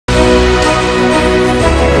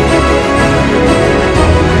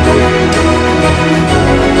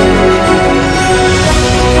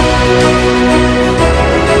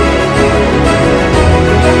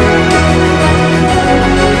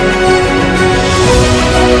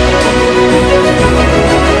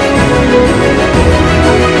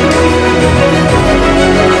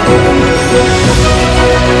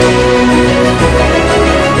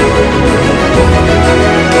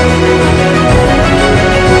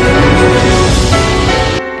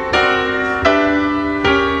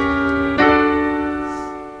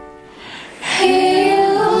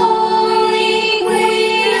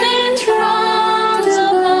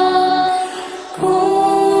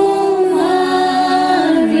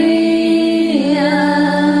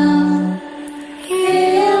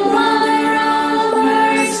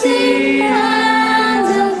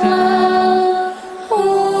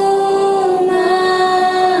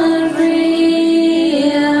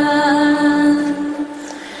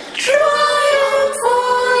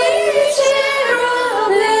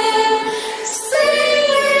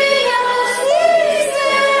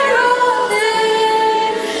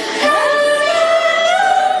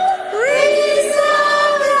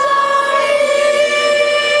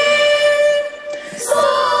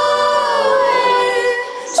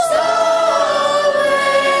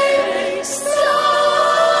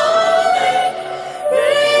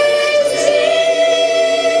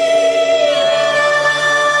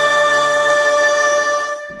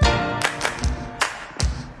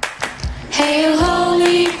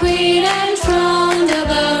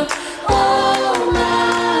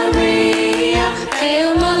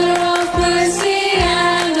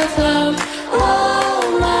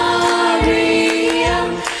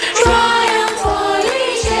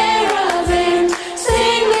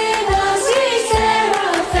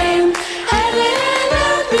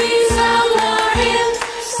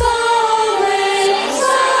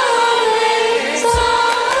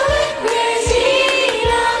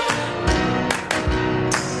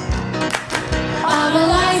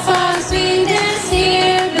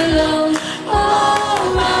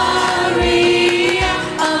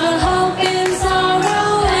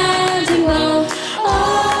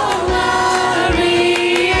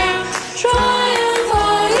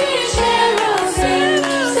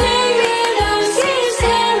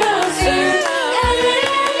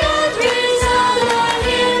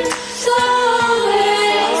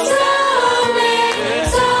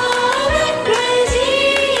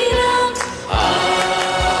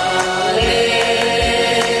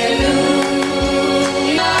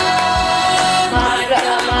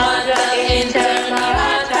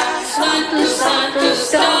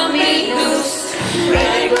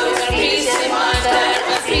Regnus Christi Mater,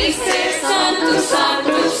 Christe Sanctus,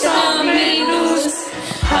 Sanctus Dominus.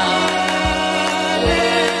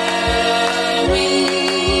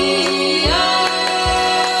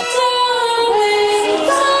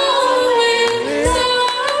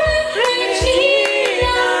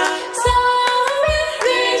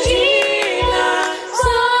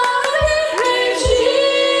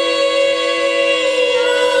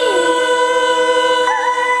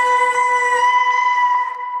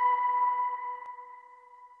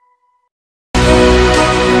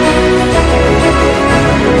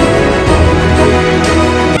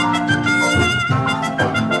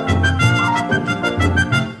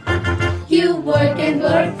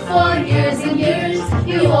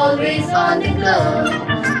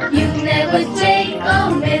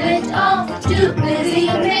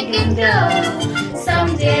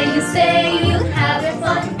 Someday you say you'll have it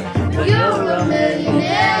fun, you're a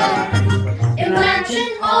millionaire.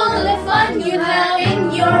 Imagine all the fun you have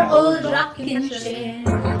in your old rocking chair.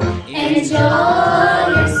 Enjoy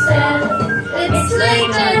yourself, it's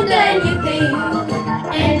later than you think.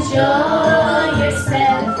 Enjoy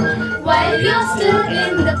yourself while you're still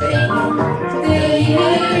in the pink. The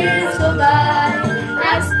years go by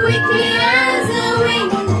as quickly as a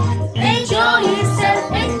wink. Enjoy yourself,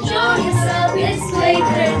 it's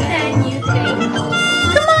later than you think.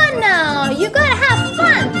 Come on now, you gotta have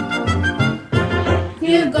fun.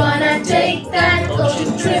 You're gonna take that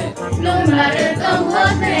ocean trip, no matter come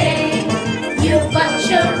what may. You've got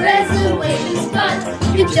your reservation spot,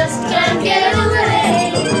 you just can't get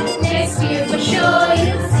away. Next year for sure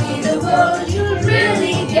you'll see the world, you'll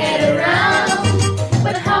really get around.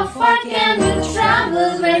 But how far can you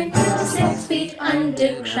travel when 6 feet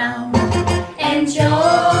underground?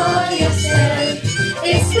 Enjoy yourself,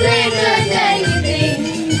 it's later than you think.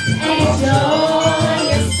 Enjoy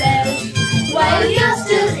yourself while you're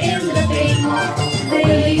still in the pink. The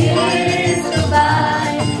years go by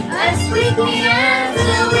as quickly as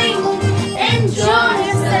a wink. Enjoy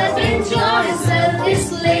yourself, it's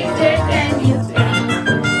later than you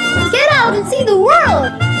think. Get out and see the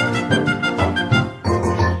world.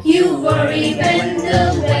 You worry when the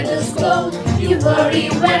weather's cold, you worry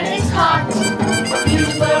when it's hot. You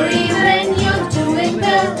worry when you're doing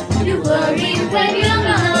well, you worry when you're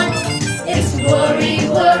not. It's worry,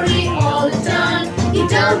 worry all the time, you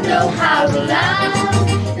don't know how to laugh.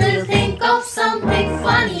 You'll think of something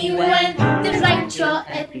funny when they write your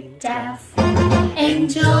epitaph.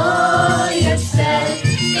 Enjoy yourself,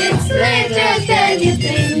 it's later than you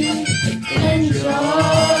think.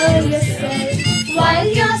 Enjoy yourself while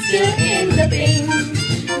you're still in the pink.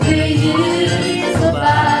 The years go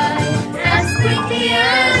by as quickly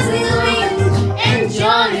as we wink.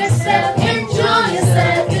 Enjoy yourself,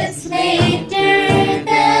 it's later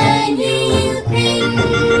than you think.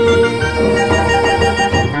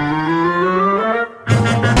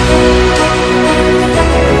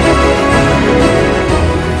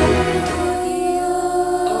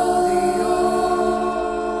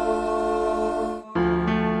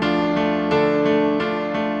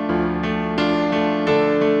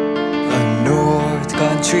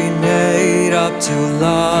 Made up to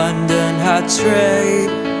London had trade,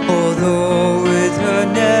 although with her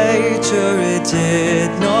nature it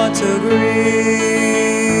did not agree.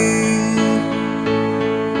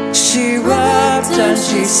 She wept and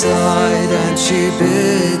she sighed and she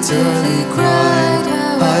bitterly cried.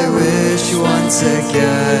 I wish once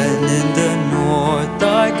again in the north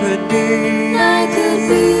I could be.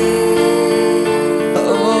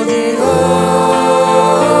 Oh, the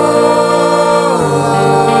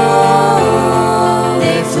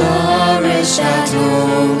at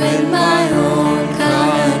home in my own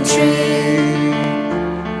country.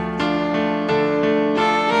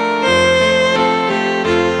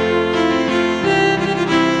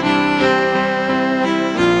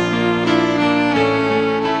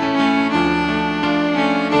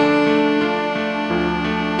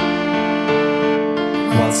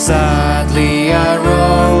 While sadly I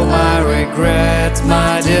roam, I regret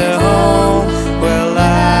my dear home, where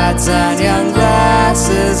lads and young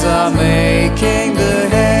lasses are making the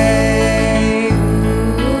hay.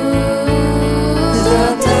 The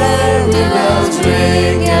tender bells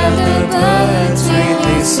ring and the birds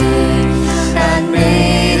sweetly sing, and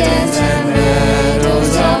maidens and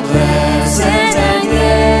meadows are pleasant and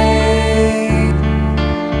gay.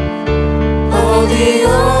 Oh, the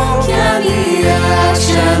oak and the ash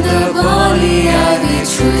and the bonny ivy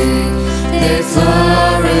tree, they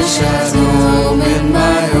flourish at home in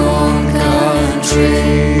my own country.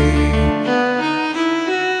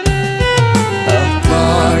 Of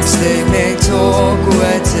parks they make talk,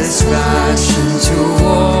 where 'tis fashion to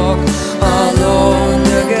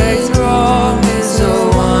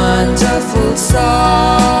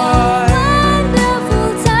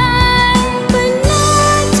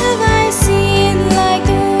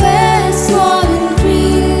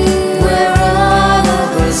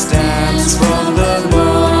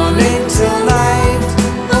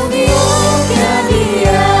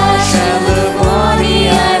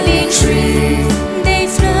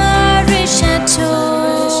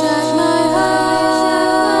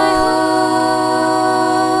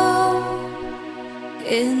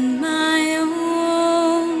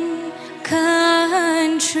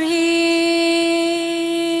tree.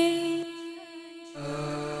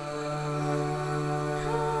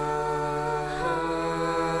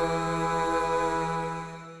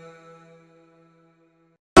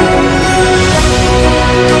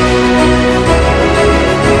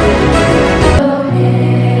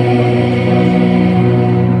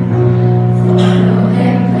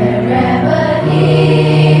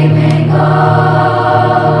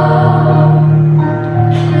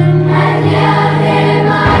 And hear him,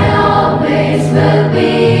 my own.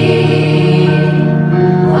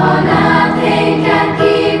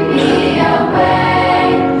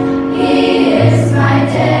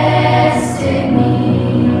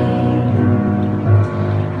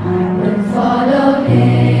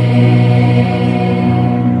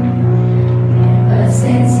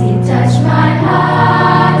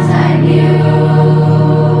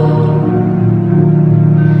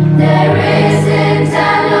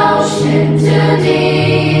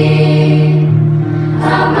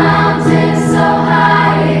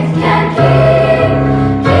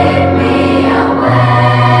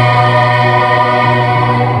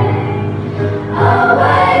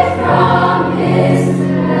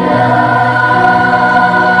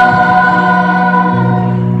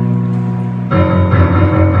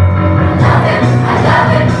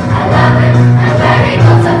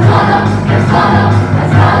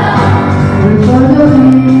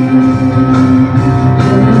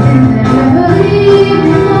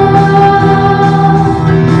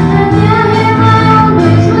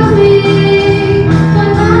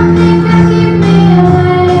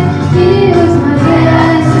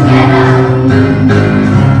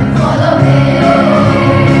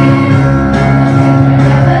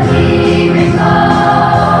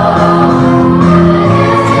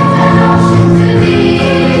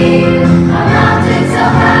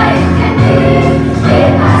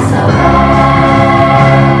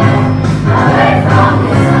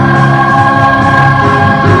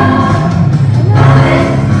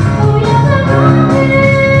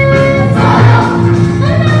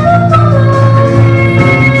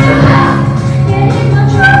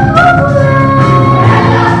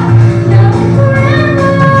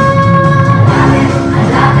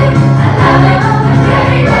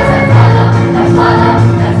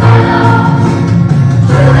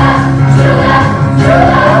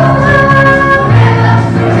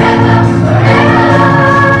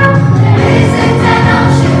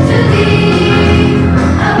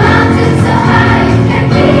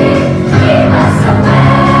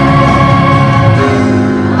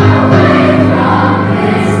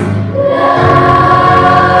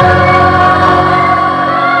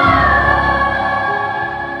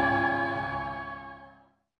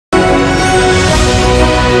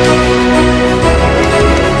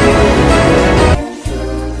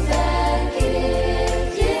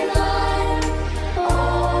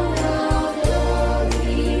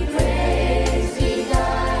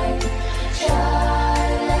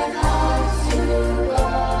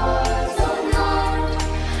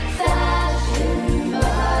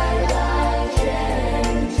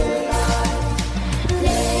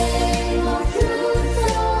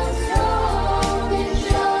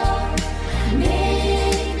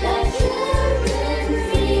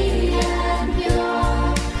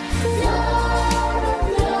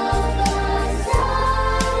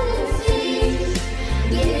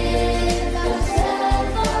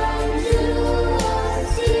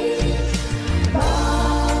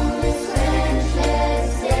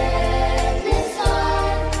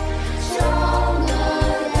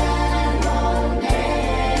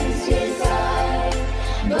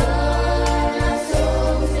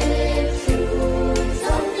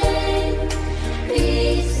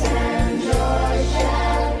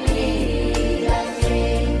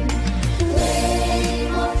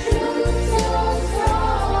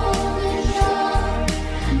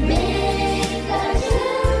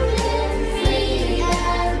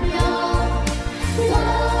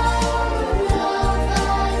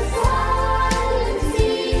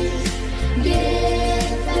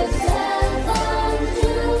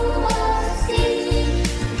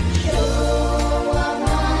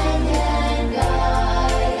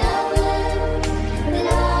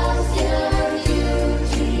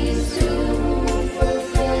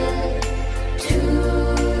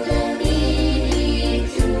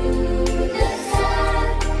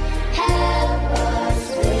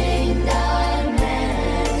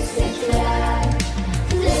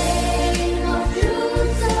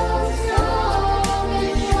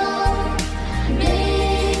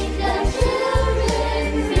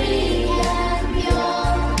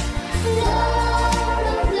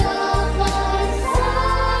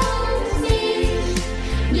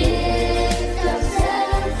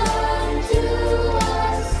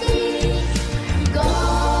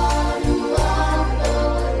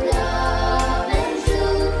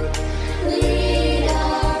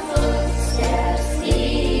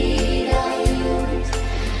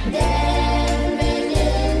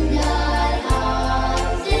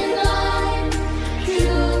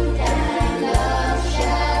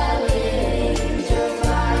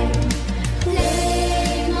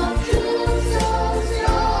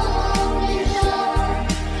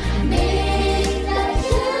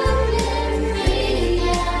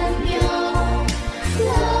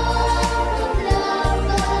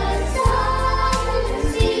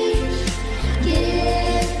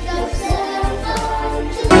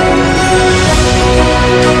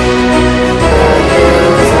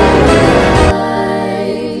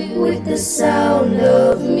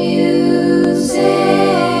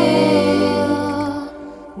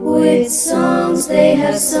 may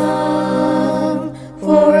have sung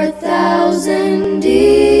for 1,000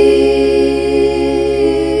 years.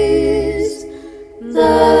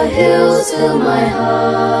 The hills fill my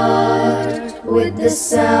heart with the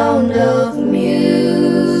sound of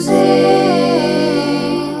music.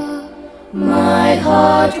 My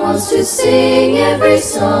heart wants to sing every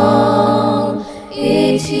song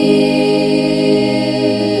it hears.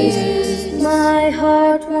 My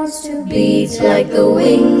heart wants to beat like the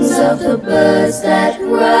wings of the birds that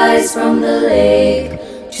rise from the lake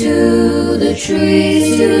to the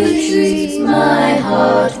trees, to the trees. My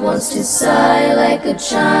heart wants to sigh like a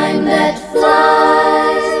chime that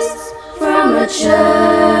flies from a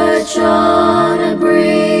church on a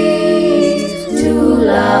breeze, to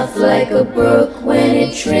laugh like a brook when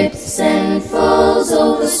it trips and falls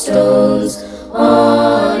over stones,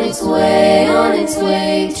 on its way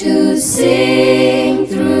to sing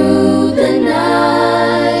through the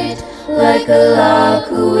night, like a lark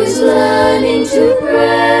who is learning to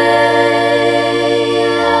pray.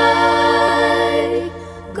 I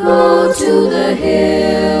go to the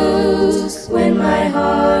hills when my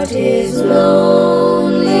heart is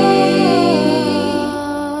lonely.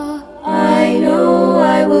 I know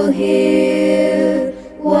I will hear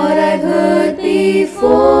what I've heard before.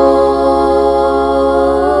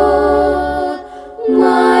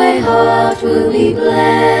 My heart will be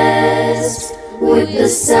blessed with the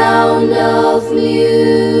sound of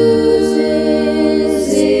music,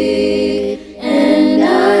 and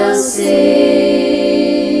I'll sing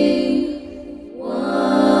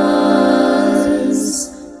once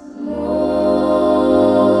more.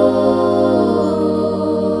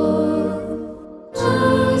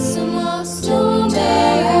 Some more storm,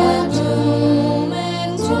 terror, doom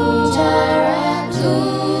and gloom, terror,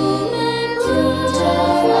 doom and gloom,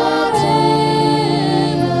 terror,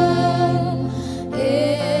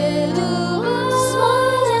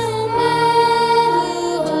 small and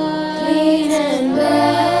clean and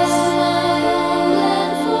well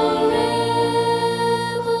and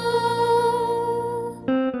forever.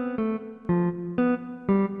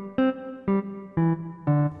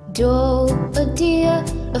 Doe, a deer,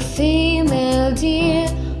 a female deer,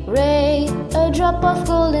 ray, a drop of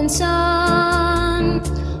golden sun.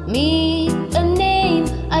 Me, a name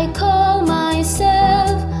I call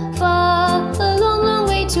myself, far, a long, long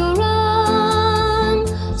way to run.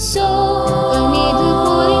 So, a needle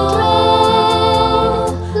pulling thread,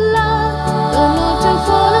 love, a note to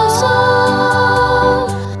follow song.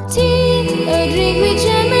 Tea, a drink with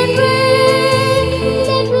jam and bread,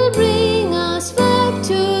 that will bring us back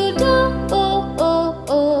to do.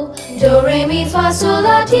 Do, re, mi, fa, sol,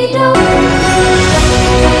 la, ti, do.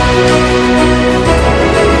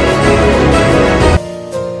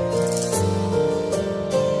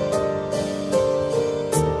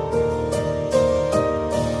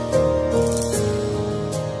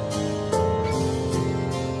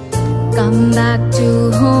 Come back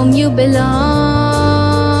to whom you belong.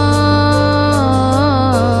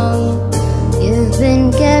 You've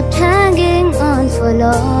been kept hanging on for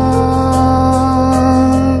long.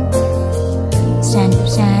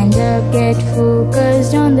 Stand up, get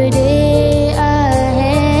focused on the day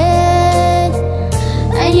ahead,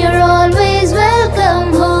 and you're always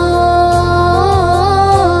welcome home.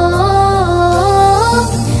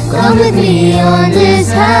 Come with me on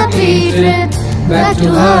this happy trip back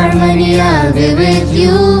to harmony, I'll be with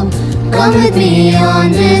you. Come with me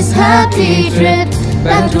on this happy trip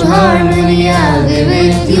back to harmony, I'll be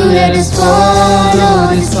with you. Let us follow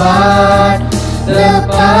this path, the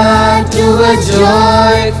path towards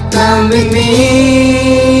joy. Come with me.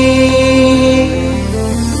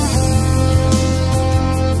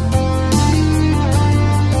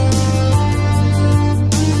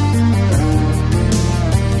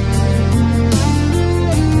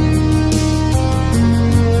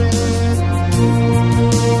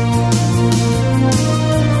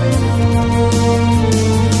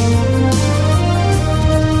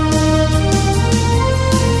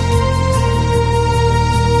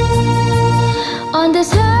 On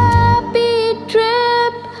this happy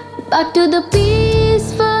trip back to the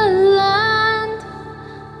peaceful land,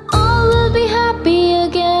 all will be happy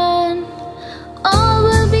again. All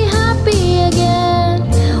will be happy again.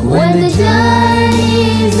 When the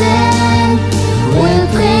journey's end, we'll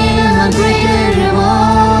claim a greater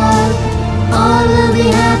reward. All will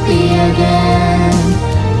be happy again.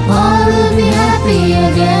 All will be happy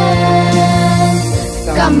again.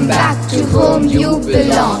 Come back to whom you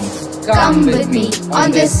belong. Come with me on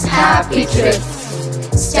this happy trip.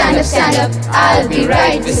 Stand up, I'll be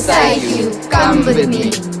right beside you. Come with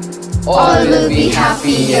me, all will be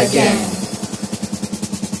happy again.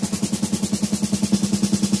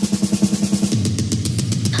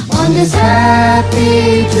 on this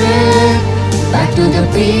happy trip back to the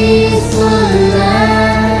peaceful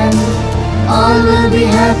land. All will be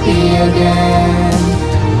happy again.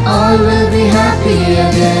 All will be happy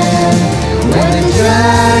again.